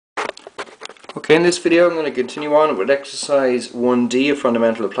Okay, in this video I'm going to continue on with exercise 1D of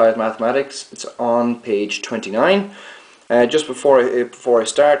Fundamental Applied Mathematics. It's on page 29. Just before I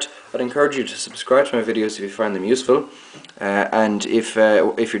start, I'd encourage you to subscribe to my videos if you find them useful. And if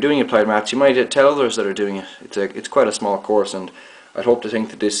you're doing applied maths, you might tell others that are doing it. It's quite a small course, and I'd hope to think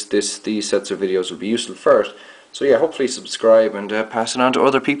that these sets of videos will be useful first. So yeah, hopefully subscribe and pass it on to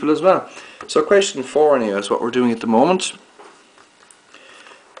other people as well. So question 4 anyway is what we're doing at the moment.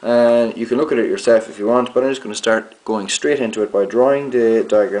 And you can look at it yourself if you want, but I'm just going to start going straight into it by drawing the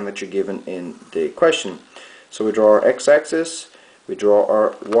diagram that you're given in the question. So we draw our x-axis, we draw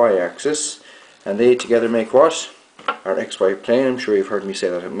our y-axis, and they together make what? Our xy plane. I'm sure you've heard me say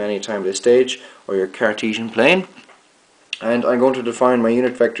that many times at this stage, or your Cartesian plane. And I'm going to define my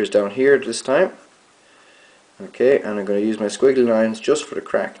unit vectors down here this time. Okay, and I'm going to use my squiggly lines just for the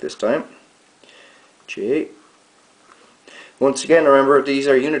crack this time. J. Once again, remember these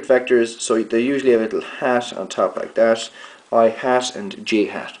are unit vectors, so they usually have a little hat on top like that, I hat and j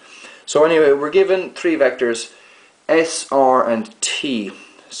hat. So anyway, we're given three vectors, s, r and t,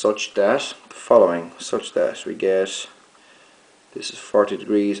 such that we get, this is 40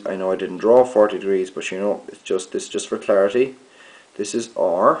 degrees, I know I didn't draw 40 degrees, but you know, this is just for clarity. This is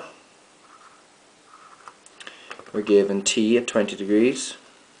r, we're given t at 20 degrees.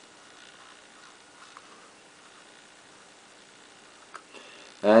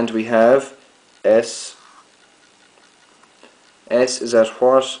 And we have S. S is at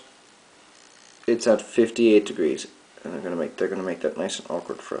what? It's at 58 degrees. And they're going to make that nice and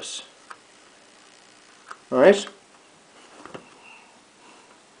awkward for us. Alright?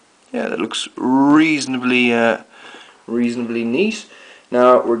 Yeah, that looks reasonably neat.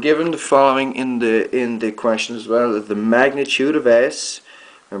 Now we're given the following in the question as well, that the magnitude of S,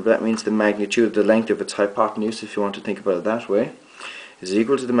 remember that means the magnitude of the length of its hypotenuse if you want to think about it that way, is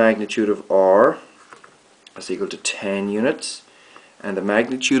equal to the magnitude of r, that's equal to 10 units, and the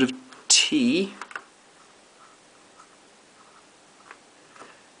magnitude of t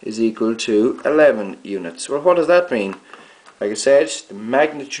is equal to 11 units. Well, what does that mean? Like I said, the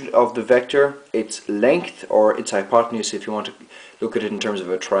magnitude of the vector, its length or its hypotenuse if you want to look at it in terms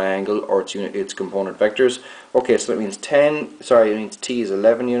of a triangle, or its component vectors. Okay, so that means it means t is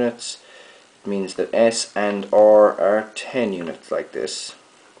 11 units. Means that S and R are 10 units like this.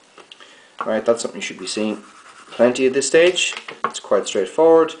 Alright, that's something you should be seeing plenty at this stage. It's quite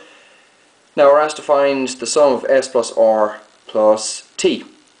straightforward. Now we're asked to find the sum of S plus R plus T.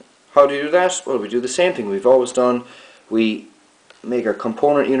 How do you do that? Well, we do the same thing we've always done. We make our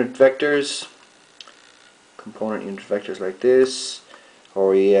component unit vectors like this, or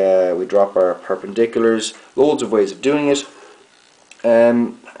we drop our perpendiculars. Loads of ways of doing it.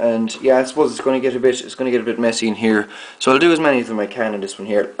 And yeah, I suppose it's going to get a bit messy in here, so I'll do as many of them I can in this one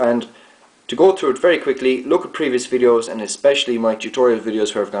here. And to go through it very quickly, look at previous videos, and especially my tutorial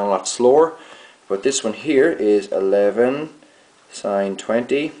videos where I've gone a lot slower. But this one here is 11 sine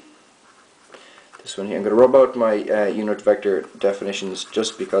 20. This one here, I'm going to rub out my unit vector definitions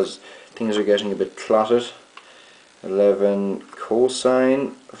just because things are getting a bit clotted. 11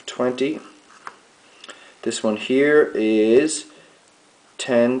 cosine of 20. This one here is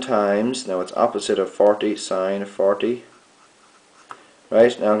 10 times, now it's opposite of 40, sine of 40.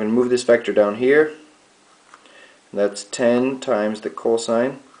 Right, now I'm going to move this vector down here. And that's 10 times the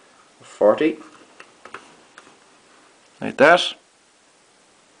cosine of 40. Like that.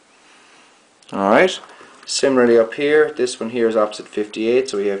 Alright, similarly up here, this one here is opposite 58,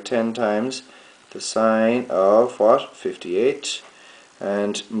 so we have 10 times the sine of what? 58.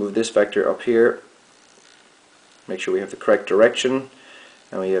 And move this vector up here. Make sure we have the correct direction.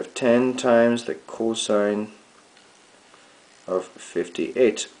 And we have 10 times the cosine of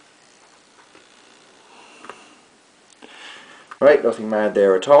 58. Right, nothing mad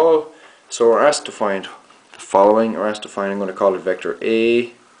there at all. So we're asked to find the following. I'm going to call it vector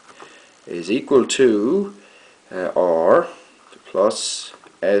A is equal to R plus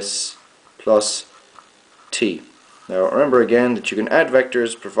S plus T. Now remember again that you can add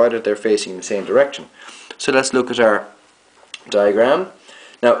vectors provided they're facing the same direction. So let's look at our diagram.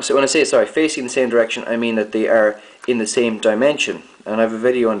 Now, so when I say facing the same direction, I mean that they are in the same dimension. And I have a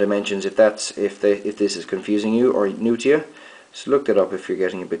video on dimensions if this is confusing you or new to you. So look that up if you're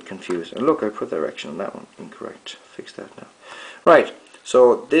getting a bit confused. And look, I put direction on that one incorrect. Fix that now. Right.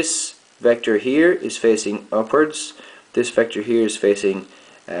 So this vector here is facing upwards. This vector here is facing,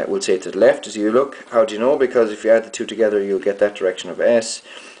 we'll say to the left as you look. How do you know? Because if you add the two together, you'll get that direction of S.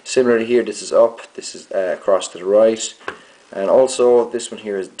 Similarly here, this is up. This is across to the right. And also this one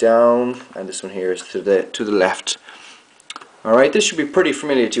here is down, and this one here is to the left. Alright, this should be pretty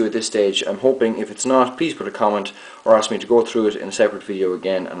familiar to you at this stage. I'm hoping. If it's not, please put a comment or ask me to go through it in a separate video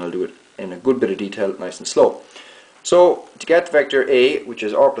again, and I'll do it in a good bit of detail, nice and slow. So, to get the vector A, which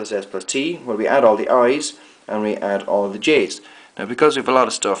is r plus s plus t, well, we add all the i's and we add all the j's. Now, because we have a lot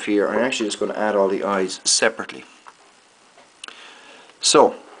of stuff here, I'm actually just going to add all the i's separately.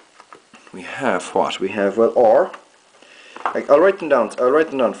 So, we have what? We have, well, r. I'll write them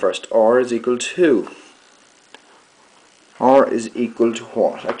down first. R is equal to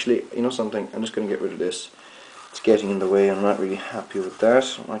what? Actually, you know something? I'm just going to get rid of this. It's getting in the way. I'm not really happy with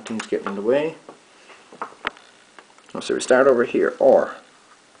that. My thing's getting in the way. So we start over here. R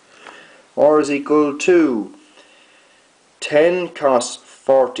is equal to 10 cos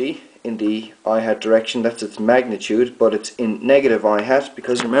 40 in the I hat direction. That's its magnitude, but it's in negative I hat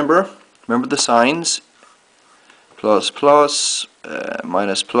because remember the signs. Plus plus,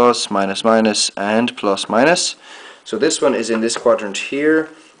 minus plus, minus minus, and plus minus. So this one is in this quadrant here,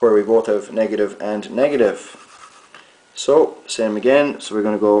 where we both have negative and negative. So, same again, so we're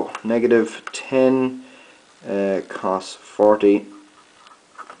going to go negative 10 cos 40,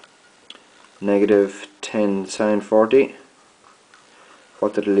 negative 10 sine 40.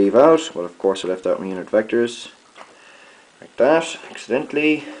 What did I leave out? Well, of course I left out my unit vectors, like that,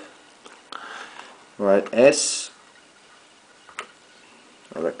 accidentally. Right, S.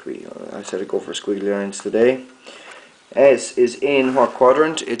 I said I'd go for squiggly lines today. S is in what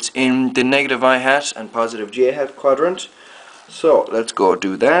quadrant? It's in the negative I hat and positive j hat quadrant. So let's go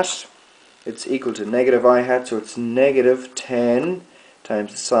do that. It's equal to negative I hat, so it's negative 10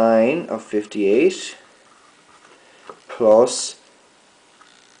 times the sine of 58 plus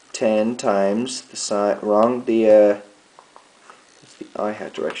 10 times the sine, that's the I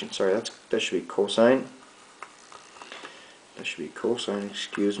hat direction. Sorry, that should be cosine. That should be cosine,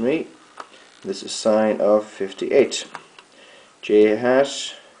 excuse me. This is sine of 58. J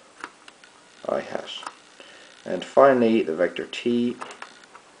hat, I hat. And finally, the vector t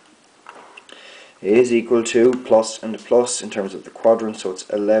is equal to plus and plus in terms of the quadrant, so it's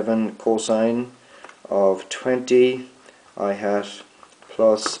 11 cosine of 20 I hat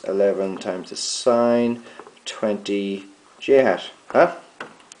plus 11 times the sine of 20 j hat.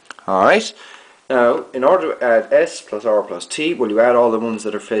 Alright. Now, in order to add s plus r plus t, well, you add all the ones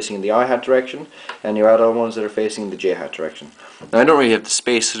that are facing in the I hat direction, and you add all the ones that are facing in the j hat direction. Now, I don't really have the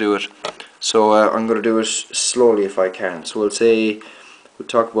space to do it, so I'm going to do it slowly if I can. So we'll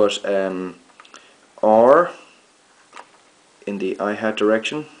talk about r in the I hat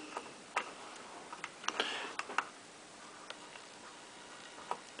direction.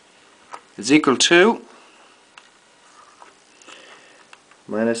 Is equal to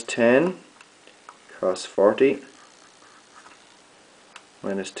minus 10 cos 40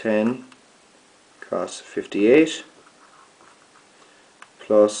 minus 10 cos 58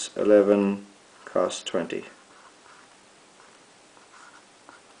 plus 11 cos 20.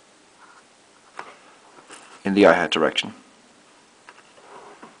 In the I hat direction.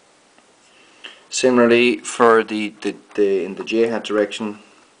 Similarly, for in the j hat direction,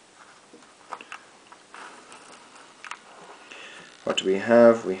 what do we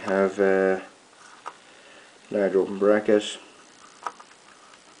have? We have large open bracket,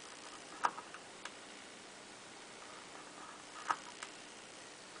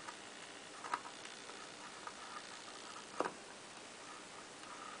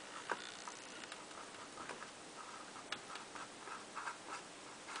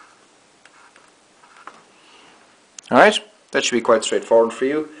 alright, that should be quite straightforward for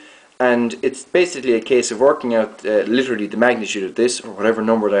you, and it's basically a case of working out literally the magnitude of this, or whatever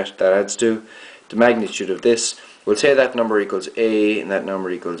number that adds to, the magnitude of this. We'll say that number equals A and that number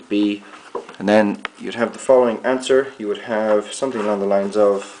equals B, and then you'd have the following answer. You would have something along the lines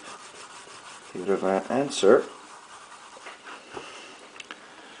of, you would have an answer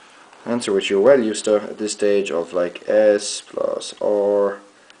which you're well used to at this stage, of like S plus R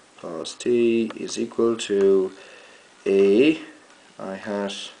plus T is equal to A I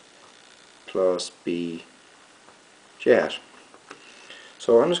hat plus B j hat.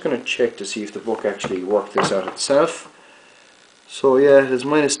 So I'm just going to check to see if the book actually worked this out itself. So yeah, it is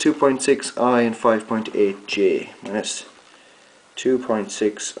minus 2.6 I and 5.8 j. Minus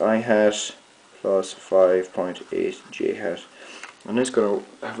 2.6 I hat plus 5.8 j hat. I'm just going to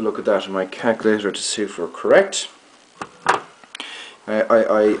have a look at that in my calculator to see if we're correct.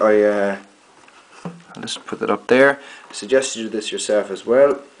 I'll just put that up there. I suggest you do this yourself as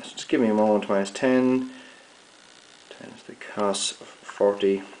well. Just give me a moment. Minus 10 times the cos of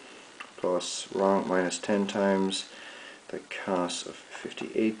 40 plus minus 10 times the cos of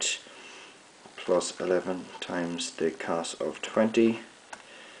 58 plus 11 times the cos of 20.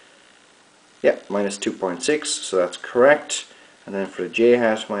 Yeah, minus 2.6, so that's correct. And then for the j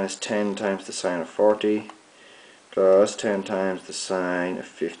hat, minus 10 times the sine of 40 plus 10 times the sine of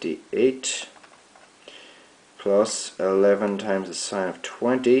 58 plus 11 times the sine of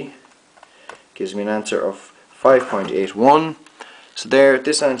 20 gives me an answer of 5.81. So there,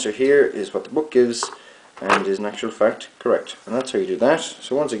 this answer here is what the book gives and is in actual fact correct. And that's how you do that.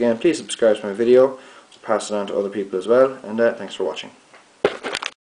 So once again, please subscribe to my video, pass it on to other people as well, and thanks for watching.